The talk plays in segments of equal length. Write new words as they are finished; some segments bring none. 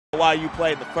why you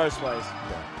played in the first place.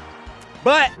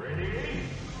 But,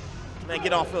 man,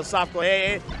 get on philosophical.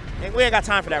 Hey, and we ain't got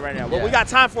time for that right now. What we got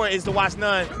time for is to watch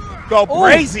n0ne go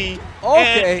crazy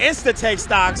and insta-take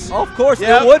stocks. Of course,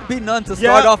 it would be n0ne to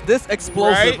start off this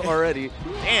explosive already.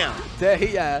 Damn.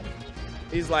 Yeah.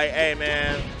 He's like, hey,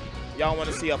 man, y'all want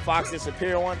to see a fox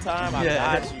disappear one time? I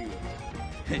got you.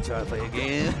 Hey, try to play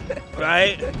again.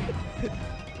 Right?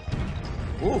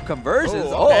 Ooh,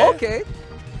 conversions. Ooh, okay.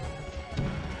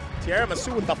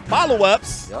 Tiramisu with the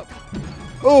follow-ups. Yep.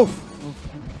 Oof.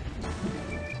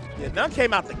 Yeah, n0ne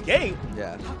came out the gate.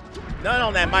 Yeah. n0ne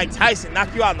on that Mike Tyson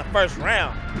knocked you out in the first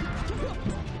round.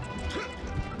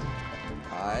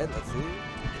 All right, let's see.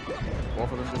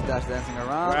 Both of them just dash dancing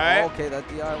around. Right. Okay, that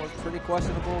DI was pretty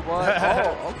questionable, but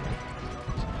okay.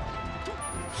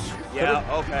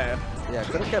 Yeah, okay. Yeah,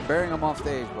 could have kept burying him off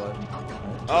stage, but.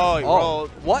 Oh, he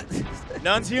rolled. What?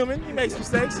 n0ne's human. He makes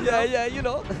mistakes. Yeah, you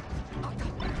know.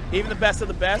 Even the best of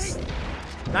the best.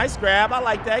 Nice grab. I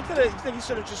like that. You think he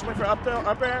should have just went for up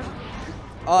air?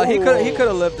 He could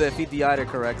have lived it if he DI'd it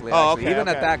correctly. Actually. Okay, even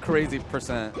at that crazy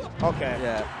percent. Okay.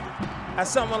 Yeah. As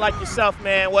someone like yourself,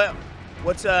 man,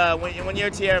 what's when you're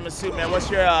Tiramisu, man?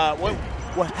 What's your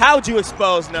how'd you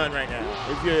expose n0ne right now?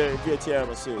 If you're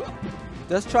Tiramisu.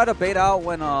 Just try to bait out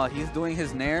when he's doing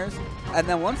his nairs, and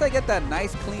then once I get that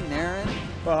nice clean nair in,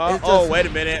 oh wait a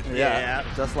minute. Yeah.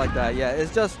 Just like that. Yeah,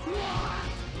 it's just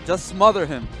smother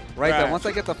him right there. Once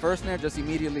I get the first nair, just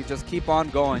immediately just keep on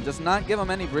going. Just not give him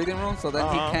any breathing room so then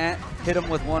he can't hit him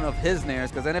with one of his nairs.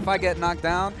 Because then if I get knocked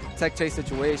down, tech chase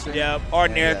situation. Yeah, or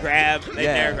nair grab. They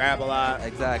nair grab a lot.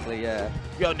 Exactly, yeah.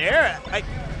 Yo, nair,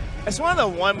 it's one of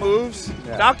the one moves.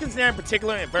 Falcon's nair in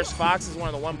particular and versus Fox is one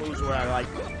of the one moves where I like.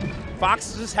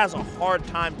 Fox just has a hard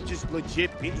time just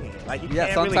legit beating it. Like, you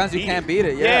can't sometimes really you can't beat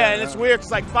it. Yeah, and it's weird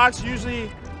because like Fox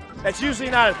that's usually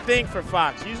not a thing for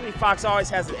Fox. Usually Fox always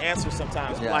has an answer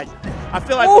sometimes. Yeah. Like, I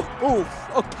feel like,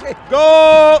 okay.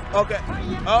 Go! Okay.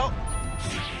 Oh.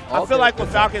 I feel like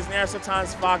with Falcon's nair,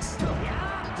 sometimes Fox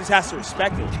just has to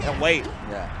respect it and wait.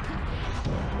 Yeah.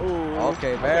 Ooh.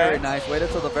 Okay, very nice. Waited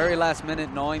till the very last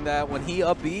minute knowing that when he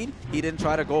up B'd, he didn't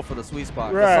try to go for the sweet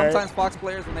spot. Right. Sometimes Fox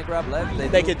players, when they grab ledge,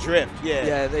 they can drift,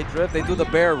 Yeah, they drift. They do the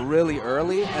bear really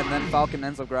early, and then Falcon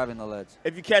ends up grabbing the ledge.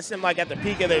 If you catch them like at the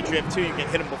peak of their drift too, you can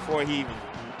hit him before he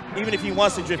even if he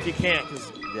wants to drift, you can't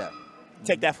because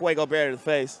take that fuego bear to the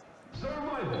face.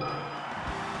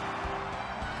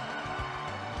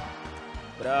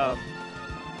 But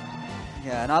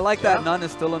yeah, and I like that n0ne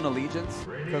is still in Allegiance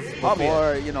because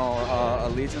before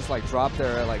Allegiance like dropped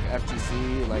their like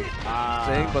FGC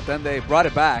thing, but then they brought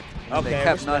it back and they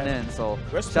kept n0ne in. So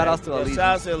shout outs to Allegiance.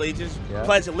 Shout outs to Allegiance.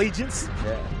 Pledge allegiance.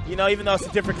 Yeah. You know, even though it's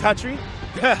a different country.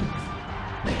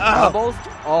 Doubles?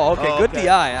 Oh, okay. Good DI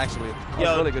actually. That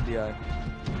was really good DI.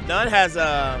 n0ne has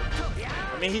I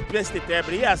mean, he missed it there,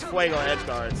 but he has fuego edge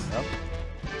guards. Yep.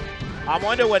 I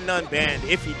wonder what n0ne banned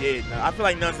if he did. I feel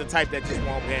like n0ne's the type that just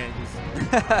won't ban.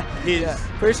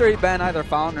 Pretty sure he banned either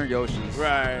Falcon or Yoshi's.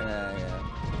 Right. Yeah.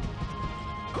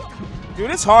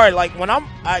 Dude, it's hard. Like when I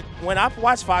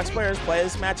watch Fox players play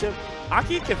this matchup, I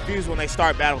get confused when they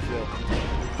start Battlefield.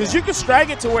 Because you can strike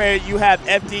it to where you have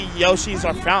FD, Yoshi's,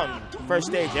 or Fountain first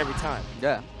stage every time.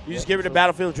 Yeah. You just give it a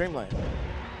Battlefield Dreamland.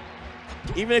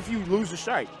 Even if you lose the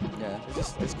strike. Yeah.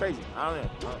 It's crazy. I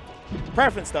don't know.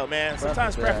 Preference though, man.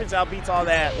 Sometimes preference outbeats all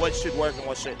that. What should work and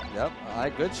what shouldn't. Yep. All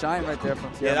right, good shine right there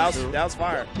from Tiramisu. Yeah, that was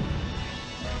fire.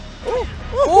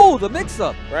 Ooh, the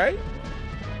mix-up. Right?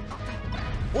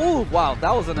 Ooh, wow,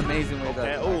 that was an amazing way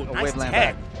to nice land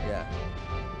tag. back. Yeah.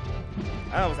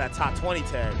 That was that top 20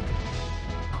 tag.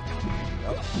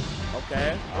 Yep.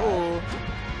 Okay. Ooh.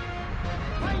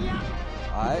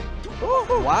 All right.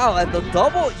 Wow, and the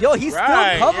double. Yo, he still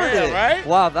covered it. Right?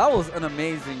 Wow, that was an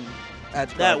amazing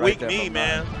edge guard that weak knee,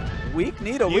 man. Weak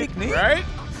knee to weak knee. Right?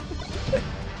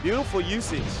 Beautiful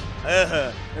usage.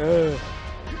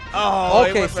 Oh,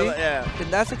 okay, see,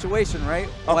 in that situation, right?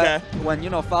 Okay. When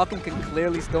Falcon can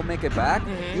clearly still make it back,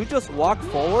 you just walk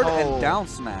forward and down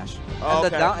smash.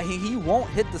 And he won't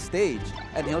hit the stage,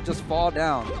 and he'll just fall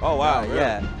down. Oh, wow. Really?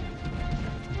 Yeah.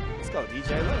 Let's go,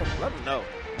 DJ. Let him know.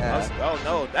 Yeah. Oh,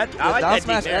 no. I like that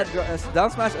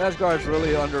down smash edge guard is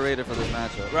really underrated for this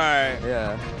matchup. Right.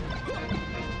 Yeah.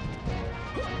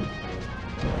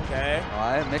 Okay. All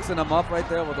right, mixing them up right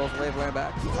there with those wave land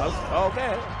backs.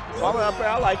 Okay. Falling up there,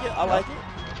 I like it. I like it.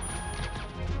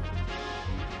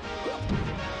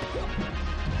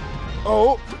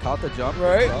 Oh. Caught the jump.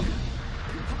 Right.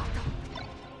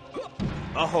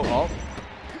 Oh. All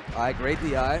right, great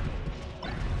DI.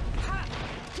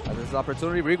 This is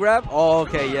opportunity regrab. Oh,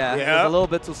 okay, yeah. It was a little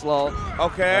bit too slow.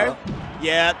 Okay.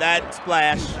 Yeah, that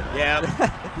splash.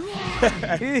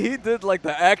 Yeah. he did like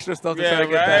the extra stuff to try to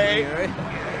get that knee,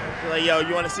 right? Like, yo,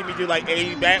 you want to see me do like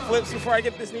 80 backflips before I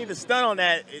get this knee? The stun on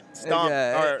that,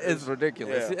 it's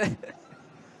ridiculous. Yeah.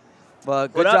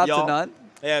 But good job to n0ne.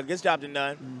 Yeah, good job to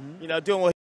n0ne. You know, doing what